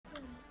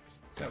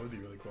That would be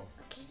really cool.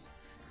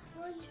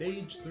 Okay.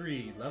 Stage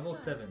 3, level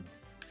 7.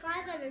 5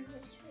 energy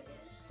spheres.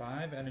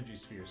 5 energy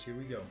spheres. Here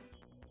we go.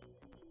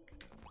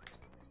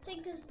 I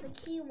think this is the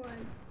key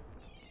one.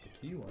 The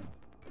key one?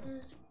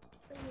 There's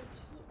like a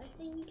key. I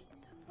think.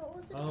 What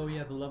was it? Oh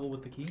yeah, the level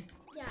with the key?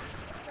 Yeah.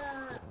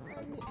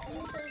 And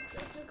usually it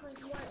took like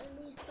what,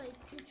 at least like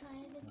 2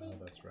 tries, I think.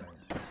 Oh, that's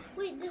right.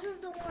 Wait, this is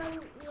the one.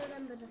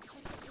 Remember the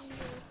second meteor.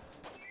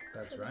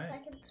 That's for right. The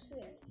second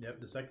sphere. Yep,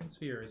 the second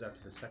sphere is after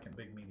the second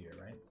big meteor,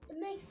 right? It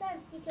makes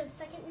sense because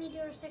second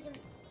meteor, second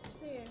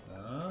sphere.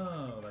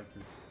 Oh, like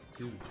this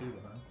 2,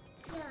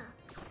 huh?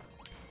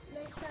 Yeah.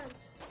 Makes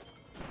sense.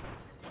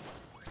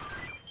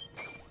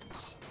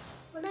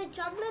 When I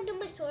jump into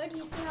my sword,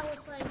 you see how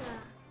it's like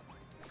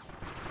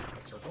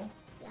A circle?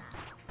 yeah,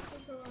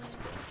 circle.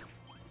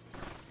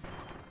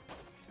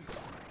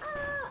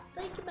 Ah!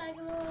 Thank you,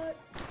 Bangalore.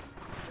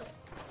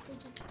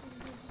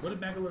 What did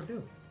Magalore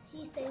do?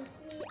 He saved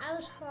me. I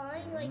was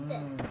flying like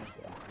this.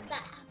 That's neat.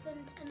 That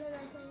happened, and then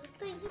I said,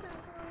 "Thank you,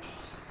 Bangalore.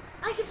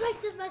 I can break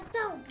this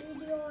myself,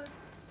 Meteor."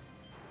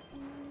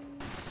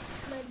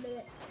 Wait a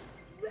minute.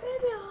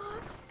 Meteor.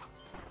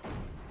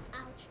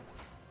 Ouch.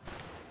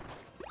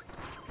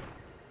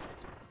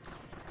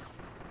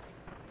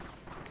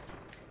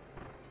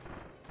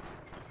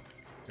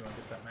 Do you want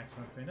to get that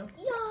maximum tornado?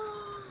 Yeah.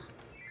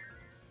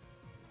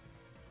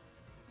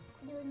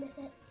 Did we miss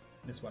it?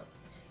 Miss what?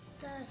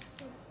 The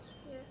second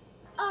sphere.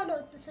 Oh no,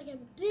 it's the second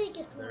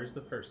biggest one. There's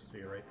the first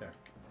sphere right there.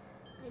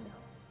 I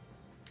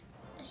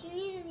know. If you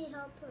need any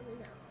help, let me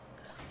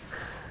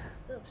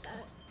know. Oops,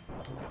 sorry.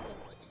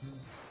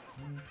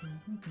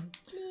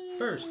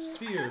 First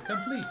sphere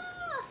complete.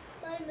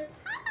 Mine is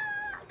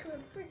because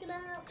I'm freaking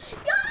out.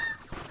 Yeah!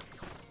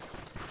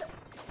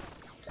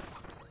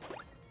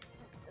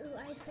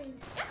 Ooh, ice cream.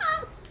 Yeah!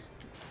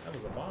 That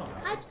was a bomb.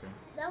 Ice cream.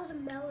 That was a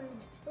melon.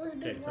 It was a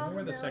big Okay, tell me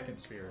where the melon. second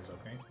sphere is,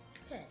 okay?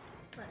 Okay,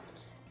 right.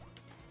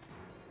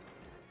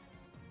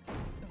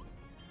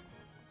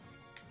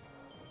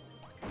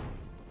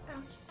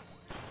 Ouch.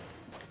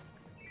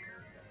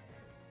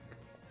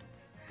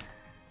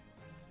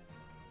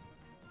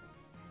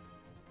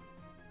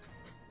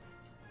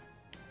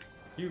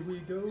 Here we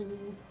go.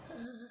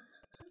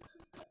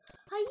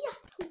 Hiya!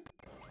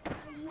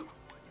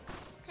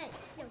 Hey,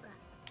 still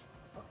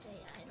got. Okay,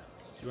 I don't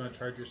think. Do you want to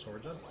charge your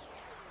swords up?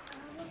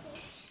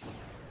 Okay.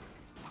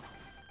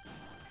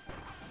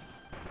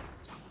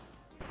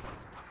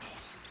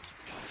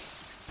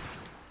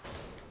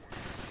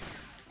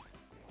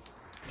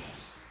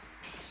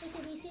 Hey,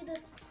 can you see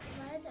this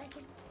ledge? I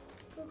can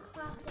go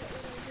across it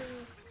when I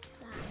do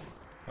that.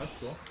 That's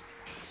cool.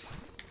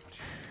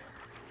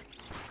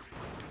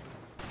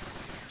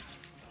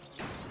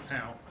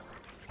 Ow.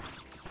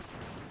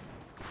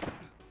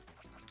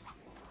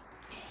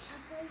 I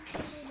think you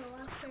need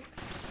electric.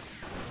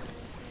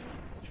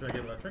 Should I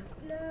get electric?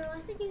 No, I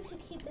think you should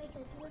keep Mecha.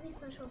 It's a really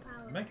special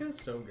power. Mecha is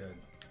so good.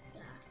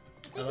 Yeah.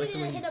 I I like think the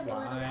we way need he to hit him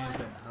a flies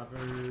lot. and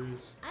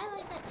hovers. I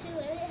like that too,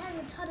 and it has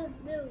a ton of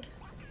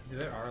moves. Yeah,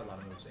 there are a lot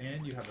of moves.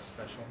 And you have a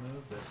special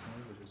move, this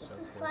move, which is so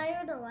Just cool. fire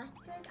and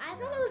electric. I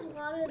thought it was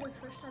water the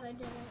first time I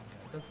did it.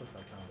 Yeah, it does look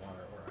like kind of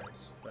water or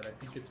ice, but I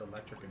think it's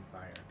electric and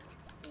fire.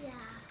 Yeah.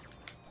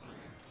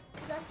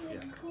 'Cause that's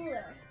even Yeah.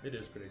 cooler. It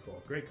is pretty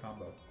cool. Great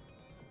combo.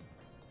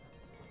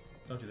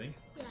 Don't you think?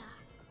 Yeah.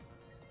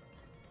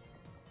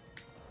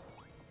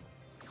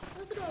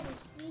 Look at all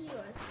these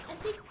meteors. I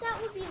think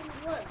that would be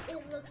what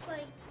it looks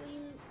like when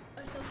you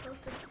are so close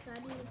to the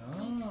sun. You would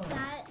see Oh.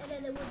 that, and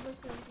then it would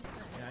look like the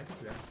sun. Yeah, I can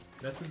see that.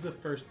 This is the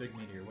first big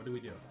meteor. What do we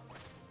do?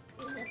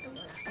 You get the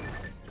one.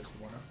 Just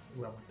the one up?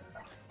 Ooh, I want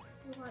that.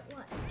 You want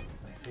what?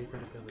 My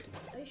favorite ability.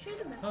 Are you sure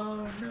the map?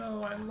 Oh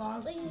no, I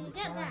lost. Wait, in you the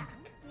get climb. back.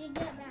 You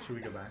get back. Should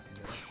we go back and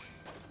get it?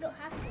 You don't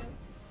have to.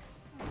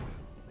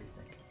 What do you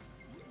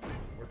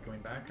think? Worth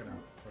going back or no?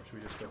 Or should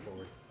we just go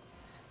forward?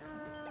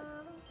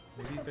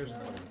 Maybe there's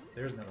another one.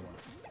 There's another one.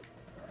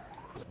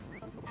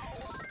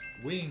 Yes.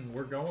 Wing,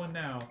 we're going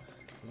now.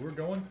 We're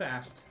going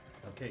fast.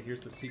 Okay,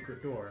 here's the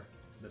secret door.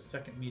 The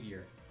second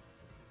meteor.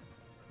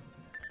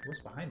 What's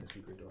behind the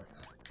secret door?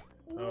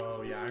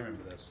 Oh yeah, I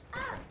remember this.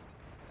 Ah!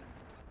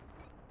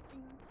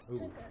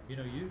 Ooh, you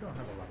know, you don't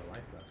have a lot of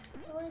life left.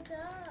 Oh my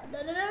god.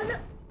 No, no, no, no.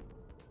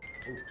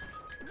 Ooh.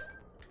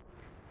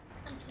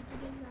 I tried to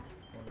do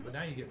that. Well, but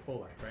now you get full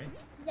life, right?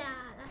 Yeah,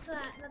 that's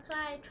why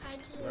I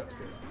tried to do So that's that.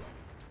 good.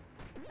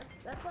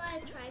 That's why I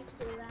tried to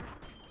do that.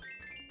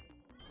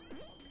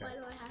 Why Okay.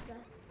 do I have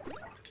this?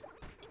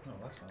 Oh,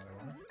 that's not what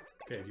I wanted.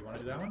 Okay, do you want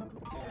to do that one?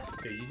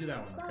 Okay, you do that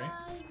one, okay?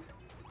 Fine.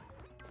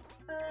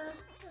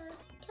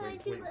 Can I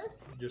Wait, do wait.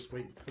 this? Just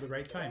wait for the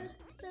right time.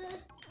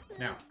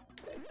 Now.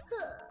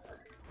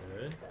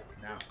 Good.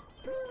 Now.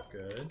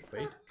 Good.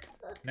 Wait.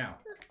 Now.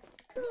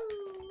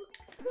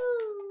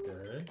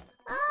 Good.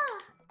 Ah!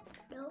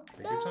 No.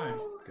 Take your time.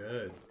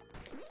 Good.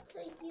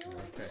 Take you.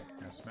 Okay,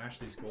 now smash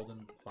these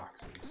golden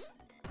boxes.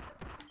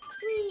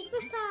 Wait,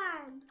 first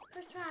time.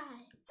 First try.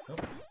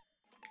 Nope.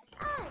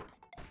 Ay!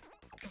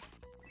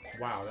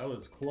 Wow, that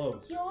was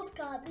close. You almost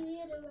got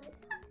me anyway.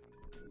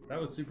 That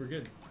was super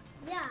good.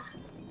 Yeah.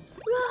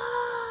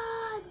 Run!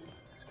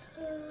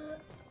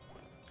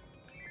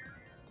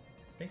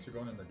 Thanks for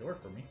going in the door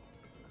for me.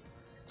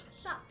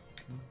 Shop.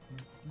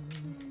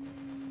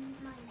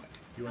 Mine.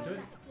 You want to do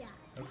it? Yeah.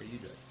 Okay, you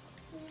do it.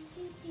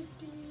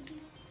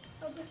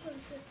 Oh, this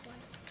one's this one.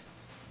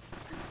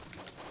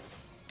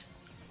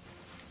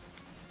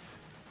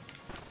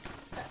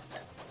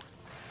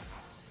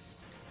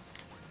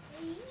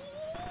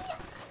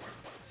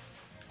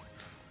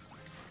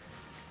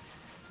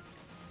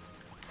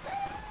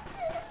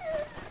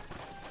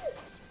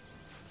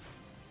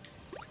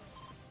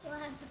 Do I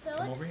have to throw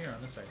Come it? over here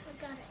on this side. I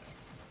got it.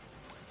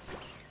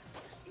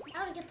 I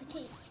want to get the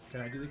key.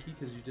 Can I do the key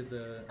because you did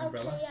the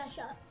umbrella? Okay, yeah,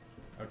 shop.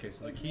 Okay,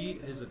 so the key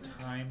is a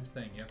timed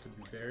thing. You have to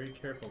be very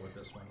careful with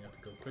this one. You have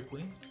to go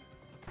quickly.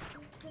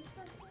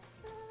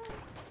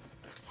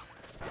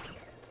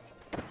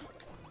 Oh,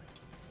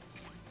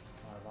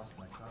 I lost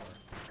my power.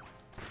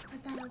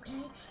 Is that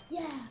okay?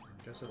 Yeah.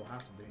 I guess it'll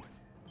have to be.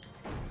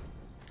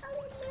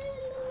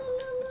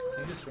 Can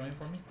you destroy him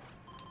for me?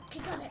 Okay,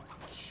 got it.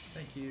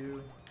 Thank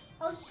you.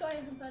 I'll destroy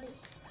everybody.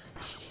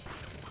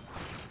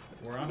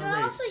 We're on You a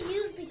can race. also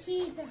use the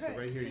key to hurt. So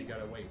right here you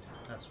gotta wait.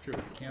 That's true.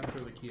 You can't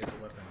throw the key as a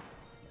weapon.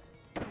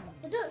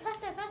 We'll do it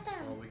faster, faster.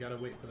 Well, we gotta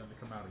wait for them to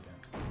come out again.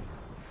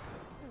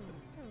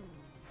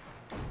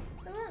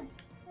 Come on.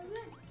 Come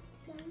on.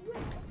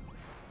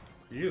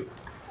 You.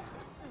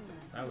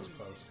 That was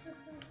close.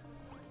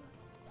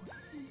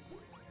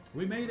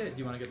 We made it. Do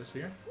you want to get the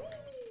sphere?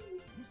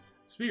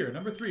 Sphere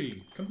number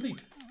 3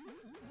 complete.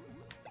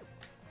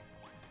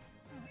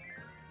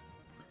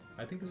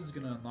 I think this is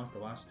gonna unlock the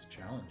last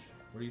challenge.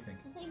 What do you think?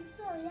 I think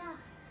so, yeah.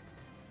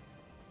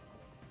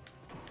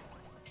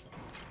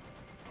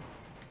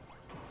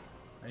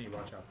 I need to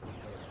watch out for the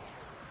pillar.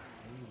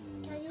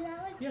 Can I do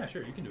that one? Yeah,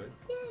 sure, you can do it.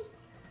 Yay.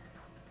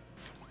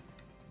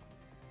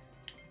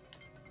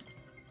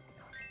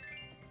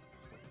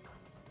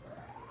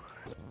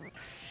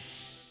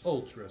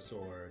 Ultra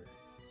Sword.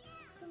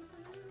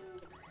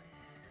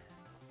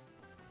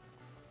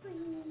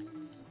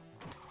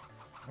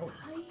 Oh,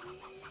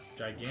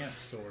 Gigant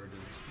Sword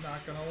is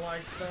not gonna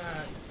like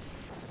that.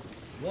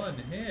 One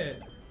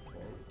hit.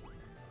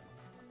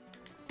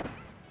 Wow.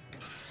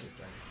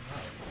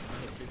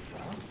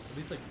 Are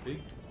these like big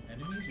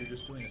enemies? You're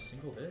just doing a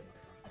single hit?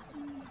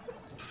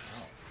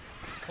 Wow.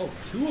 Oh,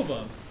 2 of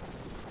them!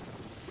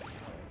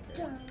 Oh,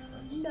 okay.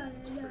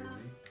 That's crazy.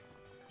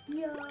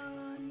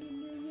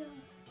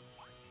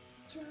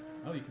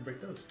 Oh, you can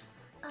break those.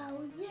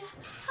 Oh, yeah.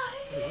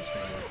 What is this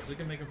gonna do? Is it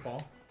gonna make them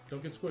fall?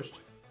 Don't get squished.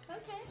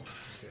 Okay.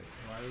 Okay.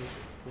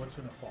 What's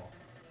gonna fall?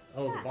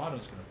 Oh, the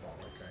bottom's gonna fall.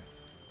 Okay.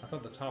 I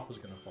thought the top was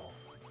gonna fall.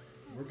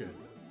 We're good.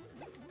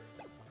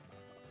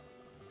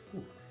 Ooh,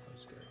 that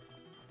was scary.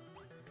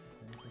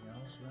 Anything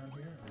else around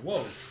here?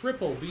 Whoa!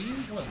 Triple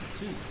beans? 1, 2. Oh, you only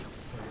got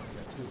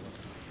 2 of them.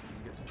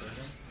 You get the third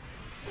one?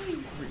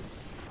 3.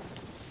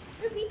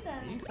 Ooh, pizza.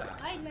 Pizza.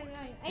 I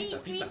Pizza,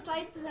 eat 3 pizza.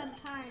 slices at a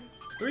time.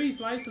 3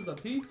 slices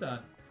of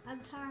pizza. At a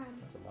time.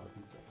 That's a lot of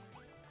pizza.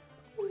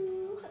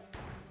 Ooh.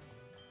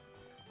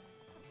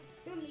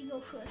 Let me go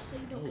first so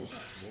you don't get hit.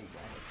 Whoa,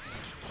 water.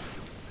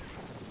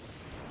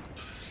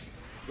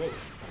 Whoa.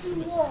 Through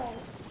the Scimitar. wall.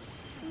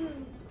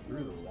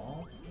 Through the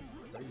wall?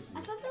 Crazy.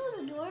 I thought there was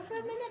a door for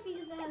a minute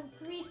because it had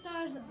 3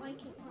 stars at like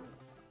it was.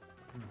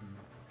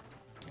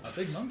 A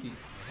big monkey.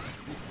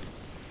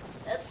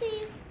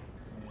 Oopsies.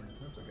 Yeah,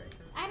 that's okay.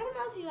 I don't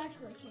know if you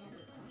actually can.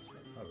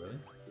 Oh, really?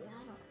 Yeah,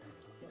 I don't think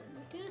you can.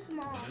 They're too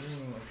small.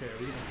 Ooh, okay, are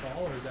we gonna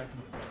fall or is that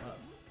gonna fall up?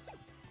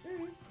 Mm. I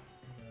don't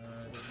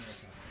know what's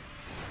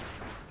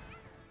happening.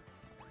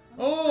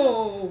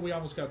 Oh, we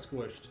almost got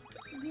squished.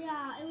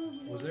 Yeah, it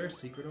was. Was there a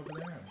secret over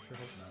there? I sure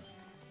hope not.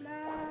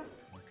 Nah.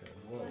 Okay,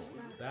 whoa. There's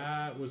not.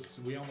 That was,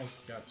 we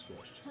almost got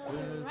squished.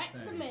 Good Right in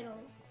the thing. middle.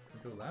 We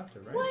go left or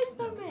right? Right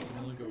No, for we me. can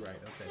only go right.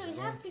 Okay. No, we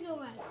well, have to go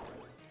right. I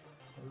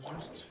was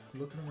just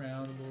looking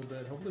around a little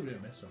bit. Hopefully we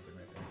didn't miss something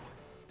right there.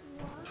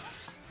 What?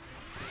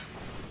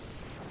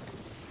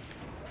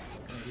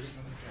 Can I eat it?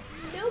 I'm gonna try to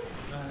eat it. Nope.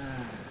 Ah.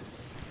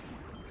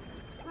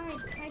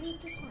 Alright, try to eat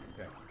this one.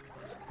 Okay.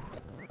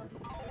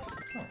 Oh.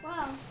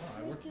 Wow, I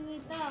at least you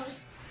eat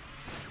those.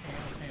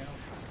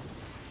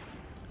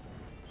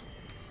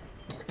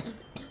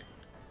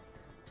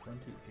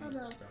 28 Oh, no.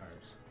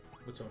 stars.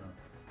 What's on?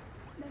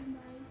 Never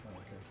mind. Oh,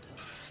 okay.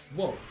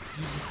 Whoa!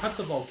 You cut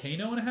the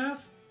volcano in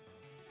half?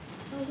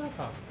 How is that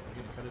possible? Are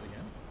you gonna cut it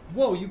again?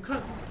 Whoa! You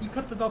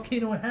cut the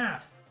volcano in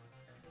half.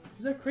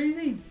 Is that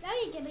crazy? Now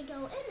you're gonna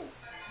go in it.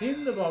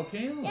 In the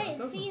volcano? Yeah, That you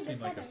doesn't see the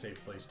seem like a center.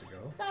 safe place to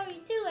go.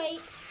 Sorry, too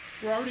late.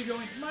 We're already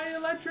going. My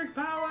electric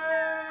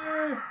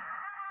power!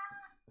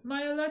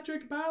 My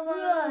electric power!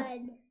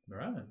 Run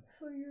Run.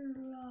 for your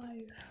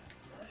life.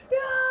 No!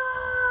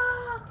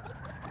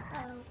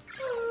 Oh.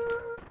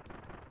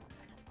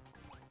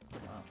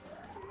 Wow.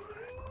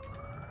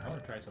 I want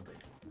to try something.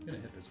 I'm gonna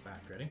hit this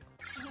back. Ready?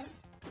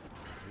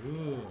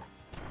 Ooh.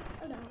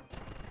 Oh no.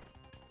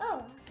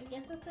 Oh, I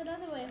guess that's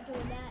another way of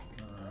doing that.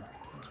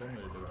 That's one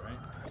way to do it, right?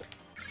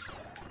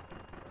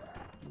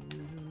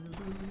 Here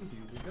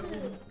we go. Is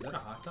that a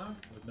hot dog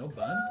with no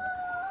bun?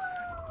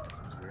 That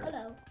sounds weird. Oh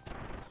no.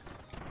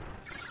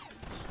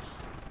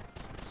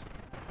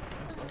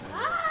 Let's go.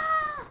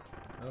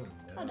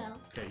 Oh no.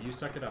 Okay, you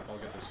suck it up. I'll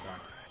get this star.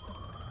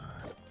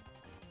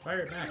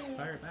 Fire it back.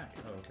 Fire it back.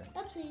 Oh, okay.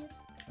 Oopsies.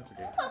 That's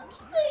okay.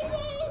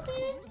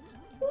 Whoopsie-daisies.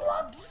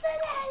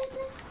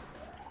 Whoopsie-daisies.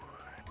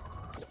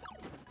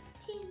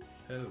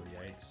 Oh,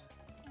 yikes.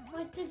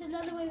 Wait, there's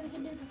another way we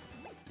can do this.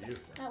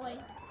 Beautiful. That way.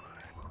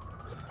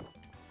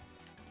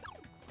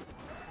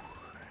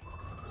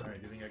 Alright,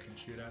 do you think I can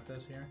shoot at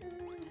this here?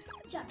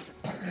 Jump.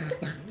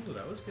 Ooh,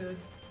 that was good.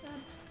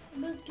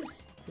 Let's go.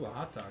 Ooh, a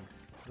hot dog.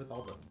 With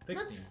all the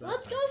fixings.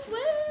 Let's go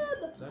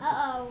swim! That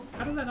Uh-oh.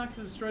 How does that not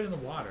get destroyed in the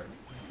water?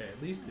 Okay,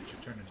 at least it should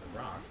turn into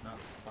rock, not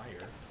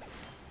fire.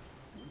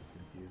 It's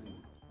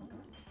confusing.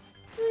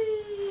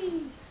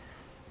 Whee!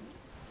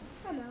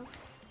 Oh no.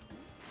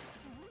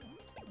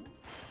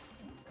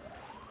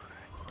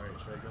 Alright,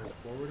 should I go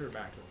forward or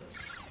back with this?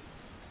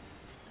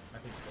 I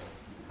think forward.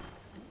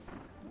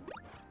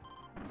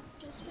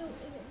 Just go in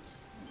it.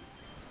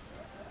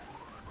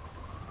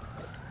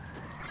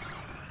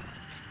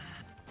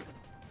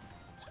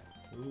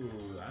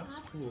 Ooh, that's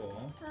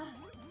cool.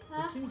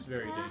 This seems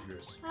very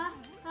dangerous. I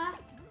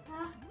can't.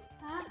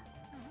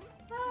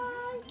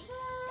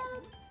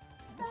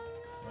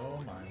 Oh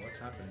my, what's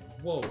happening?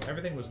 Whoa,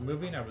 everything was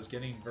moving, I was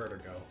getting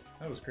vertigo.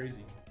 That was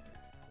crazy.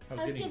 I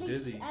was getting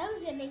dizzy. I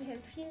was getting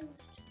confused.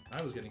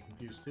 I was getting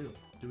confused too.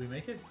 Did we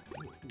make it?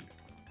 Ooh, ooh.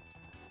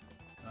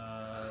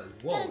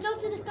 Whoa. Gotta don't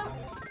do this, don't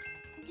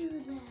do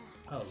that.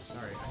 Oh,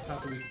 sorry. I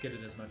thought that we could get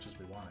it as much as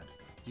we wanted.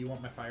 Do you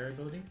want my fire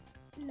ability?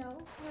 No.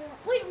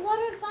 Wait,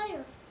 water and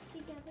fire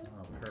together.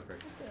 Oh,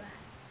 perfect. Let's do that.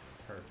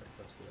 Perfect.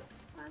 Let's do it.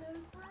 Water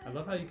and fire. I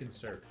love how you can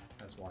surf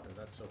as water.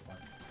 That's so fun.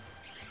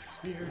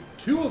 Sphere.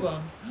 2 of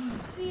them!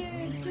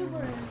 Sphere doers.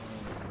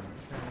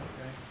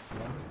 Okay.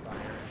 1 fire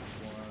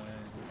and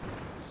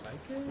 1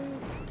 psychic?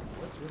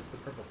 What's the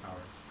purple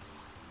power?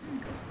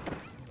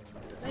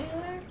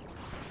 Regular?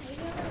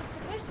 Regular? It's the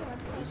first one,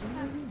 so it's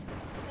not.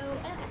 No,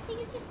 I think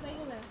it's just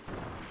regular.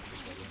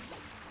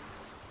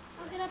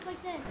 I'll get up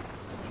like this.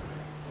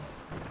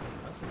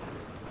 That's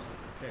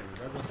okay,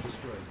 the red one's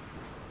destroyed.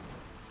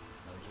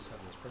 Now we just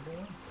have this purple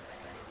one.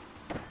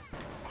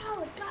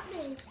 Ow, it got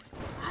me.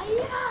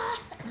 Hiya!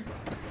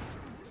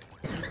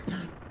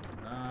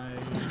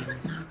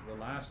 Nice. The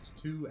last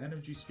 2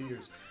 energy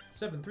spheres.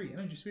 7-3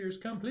 energy spheres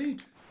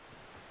complete.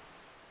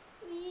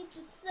 We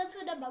just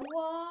suffered up my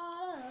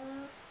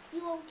water.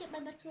 You won't get my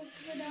next one.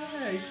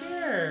 Hey,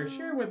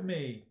 share with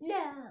me.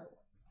 No.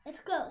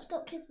 It's gross.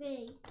 Don't kiss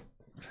me.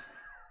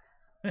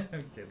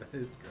 Okay, that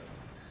is gross.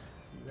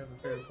 You have a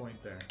fair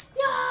point there.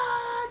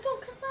 Yeah,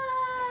 don't kiss me.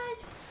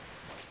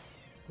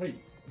 Wait,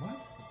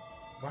 what?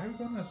 Why are we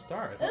going to a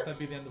star? I thought that'd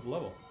be the end of the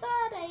level.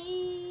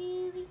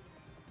 Sorry.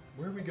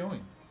 Where are we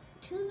going?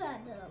 To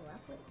that little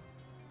level.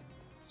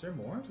 Is there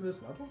more to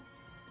this level?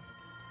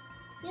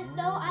 Yes,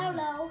 no, I don't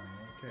know.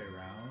 Okay,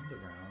 round,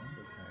 around,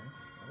 okay.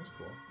 That was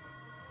cool.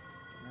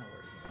 Now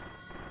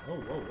where are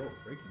we going? Whoa,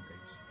 breaking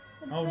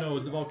things. Oh no,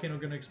 is the volcano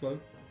gonna explode?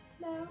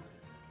 No.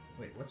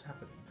 Wait, what's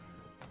happening?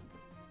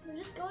 We're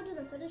just going to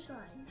the finish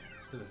line.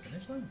 To the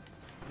finish line?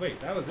 Wait,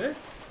 that was it?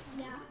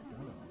 Yeah.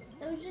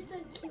 Oh, It was just a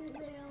cute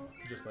little...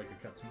 just like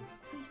a cutscene.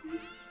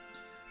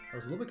 I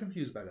was a little bit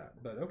confused by that,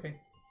 but okay.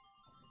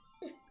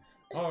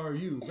 Are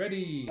you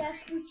ready? Yeah,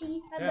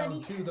 Scoochie, I'm Down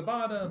ready. to the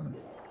bottom.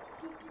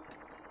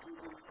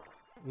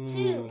 Ooh,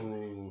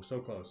 2 so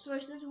close.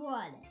 versus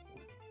 1.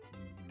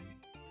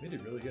 We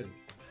did really good.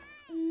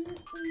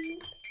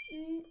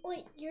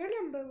 Wait, your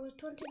number was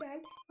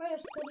 29. Mine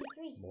was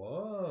 33.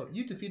 Whoa,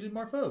 you defeated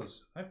more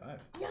foes. High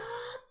five. Yeah,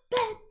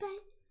 bang.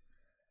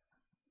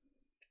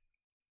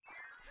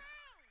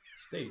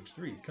 Stage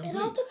 3 It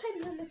complete. all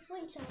depends on the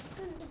slingshot. It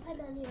doesn't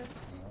depend on your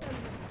number.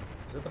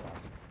 Is that the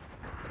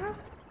boss?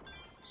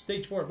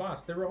 Stage 4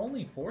 boss. There were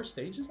only 4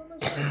 stages on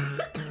this?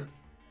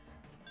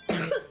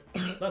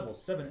 Level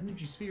 7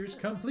 energy spheres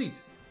complete.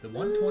 The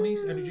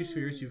 120 energy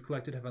spheres you've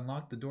collected have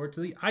unlocked the door to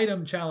the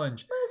item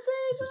challenge.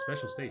 It's a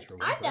special stage for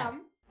one.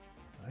 Item?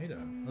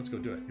 Item. Let's go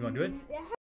do it. You want to do it? Yeah.